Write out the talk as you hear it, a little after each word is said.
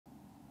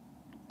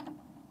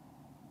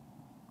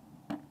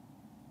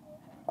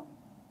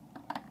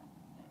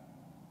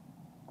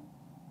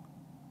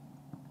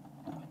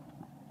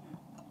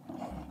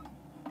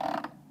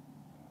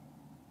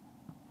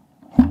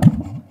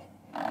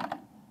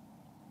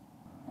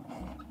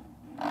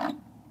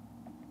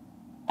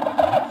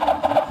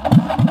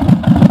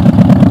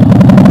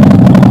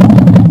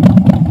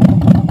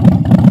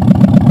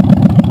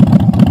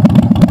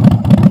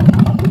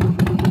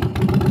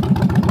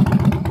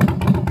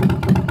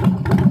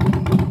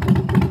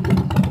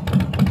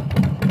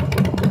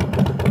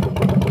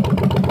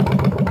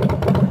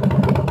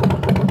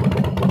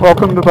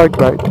Welcome to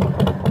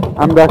Bikebite.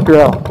 I'm Dr.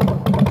 L.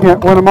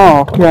 Can't win them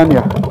all, can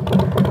ya?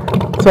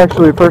 It's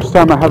actually the first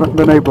time I haven't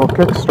been able to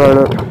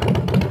kickstart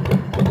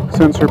it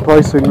since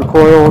replacing the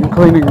coil and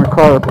cleaning the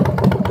carb.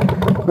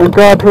 Thank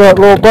God for that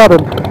little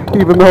button,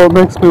 even though it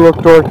makes me look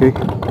dorky.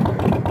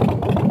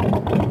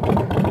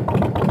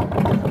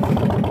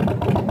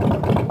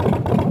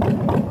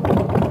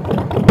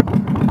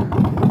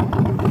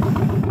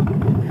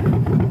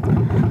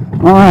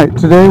 Alright,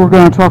 today we're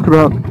going to talk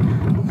about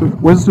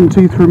wisdom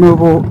teeth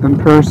removal and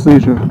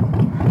paresthesia.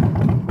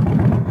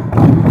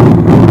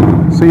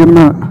 See you in a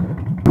minute.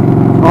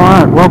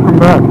 Alright, welcome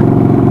back.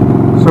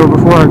 So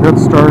before I get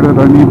started,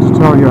 I need to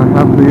tell you I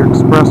have the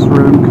express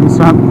written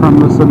consent from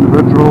this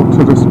individual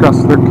to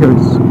discuss their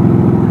case.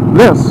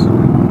 This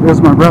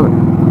is my brother.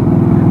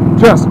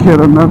 Just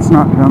kidding, that's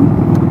not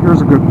him.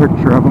 Here's a good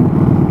picture of him.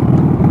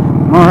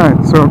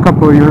 Alright, so a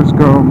couple of years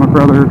ago, my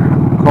brother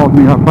called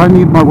me up. I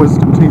need my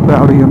wisdom teeth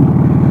out, Ian.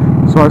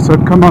 So I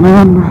said, come on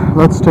in,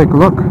 let's take a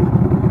look.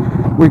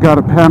 We got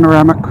a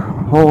panoramic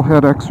whole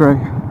head x-ray.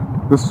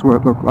 This is what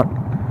it looked like.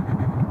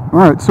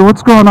 Alright, so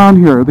what's going on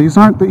here? These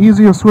aren't the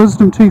easiest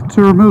wisdom teeth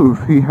to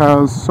remove. He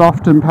has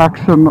soft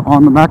impaction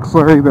on the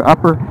maxillary, the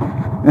upper,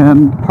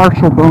 and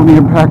partial bony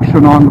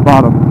impaction on the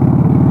bottom.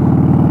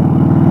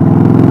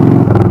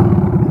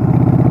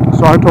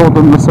 So I told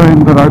him the same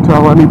that I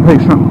tell any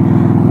patient,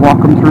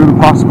 walk them through the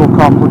possible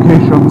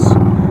complications,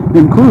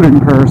 including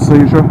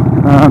paresthesia,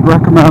 and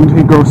recommend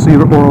he go see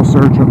the oral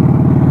surgeon.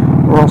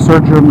 Oral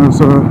surgeon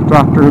is a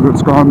doctor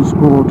that's gone to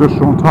school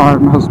additional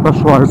time, has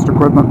specialized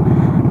equipment,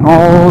 and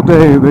all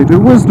day they do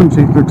wisdom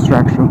teeth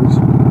extractions.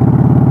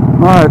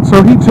 Alright,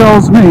 so he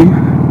tells me,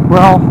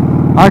 well,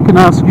 I can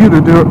ask you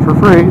to do it for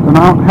free, and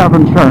I don't have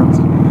insurance.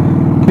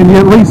 Can you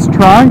at least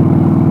try?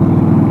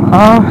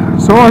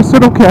 So I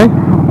said, okay,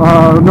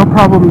 no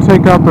problem,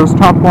 take out those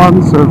top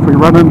ones. If we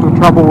run into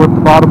trouble with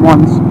the bottom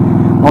ones,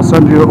 I'll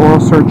send you an oral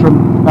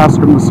surgeon, ask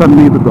him to send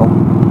me the bill.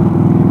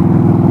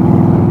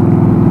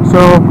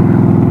 So,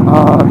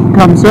 he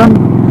comes in,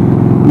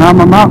 and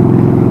I'm out.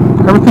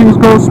 Everything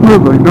goes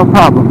smoothly, no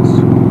problems.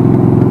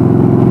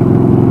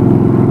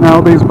 Now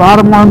these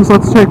bottom ones,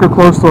 let's take a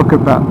close look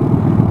at that.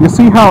 You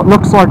see how it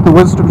looks like the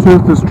wisdom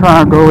tooth is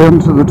trying to go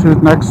into the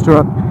tooth next to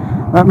it?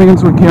 That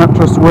means we can't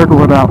just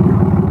wiggle it out.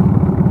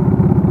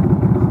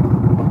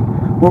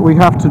 What we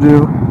have to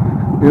do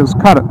is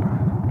cut it.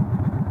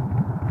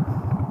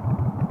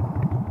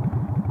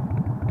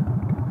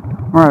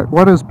 Alright,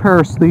 what is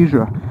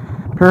paresthesia?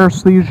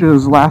 Paresthesia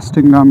is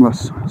lasting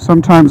numbness.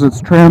 Sometimes it's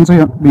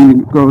transient,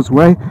 meaning it goes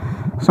away.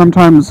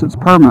 Sometimes it's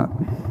permanent.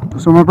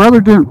 So my brother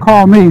didn't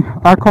call me.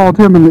 I called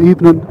him in the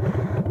evening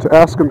to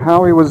ask him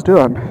how he was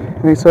doing.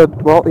 And he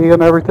said, well,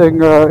 Ian,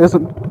 everything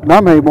isn't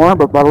numb anymore,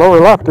 but my lower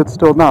left, it's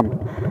still numb.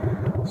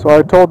 So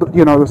I told,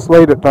 this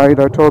late at night,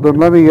 I told him,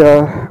 let me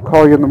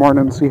call you in the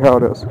morning and see how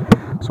it is.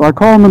 So I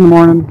call him in the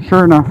morning.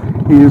 Sure enough,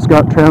 he's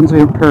got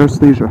transient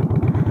paresthesia.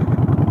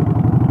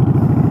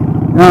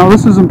 Now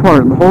this is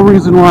important. The whole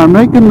reason why I'm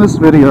making this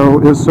video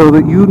is so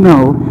that you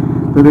know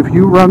that if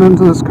you run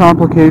into this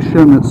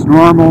complication, it's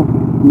normal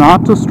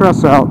not to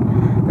stress out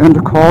and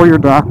to call your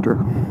doctor.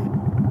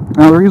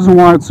 Now the reason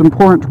why it's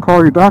important to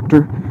call your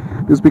doctor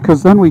is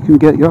because then we can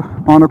get you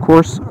on a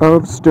course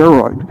of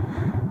steroid.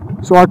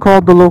 So I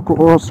called the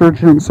local oral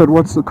surgeon and said,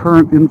 what's the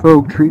current in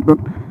vogue treatment?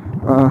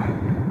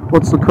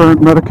 What's the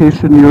current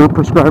medication you're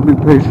prescribing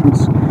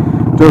patients,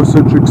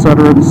 dosage,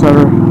 etc.,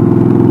 etc.,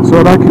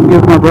 so that I can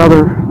give my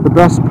brother the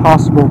best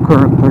possible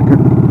current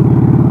thinking.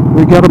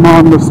 We get him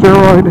on the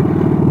steroid,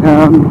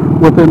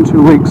 and within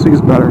 2 weeks he's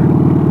better.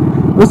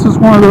 This is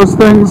one of those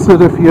things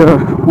that if you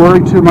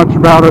worry too much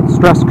about it,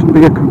 stress can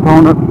be a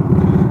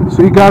component.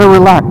 So you gotta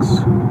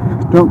relax.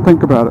 Don't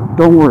think about it.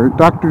 Don't worry.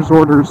 Doctor's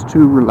orders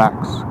to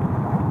relax.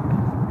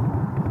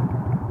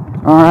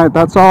 Alright,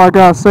 that's all I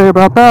gotta say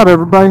about that.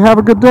 Everybody have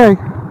a good day.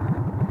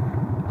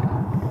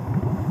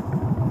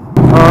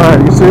 Alright,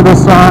 you see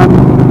this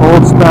sign?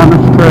 Old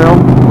Spanish Trail?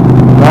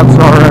 That's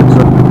our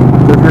exit.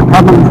 If you're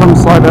coming from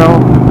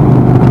Slidell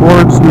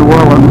towards New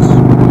Orleans,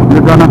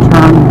 you're going to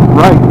turn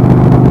right.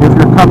 If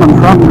you're coming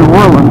from New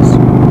Orleans,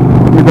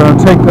 you're going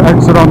to take the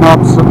exit on the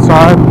opposite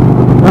side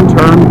and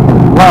turn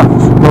left,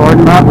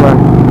 going that way.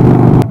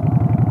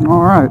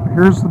 Alright,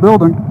 here's the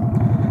building.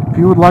 If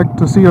you would like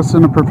to see us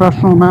in a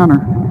professional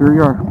manner, here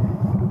you are.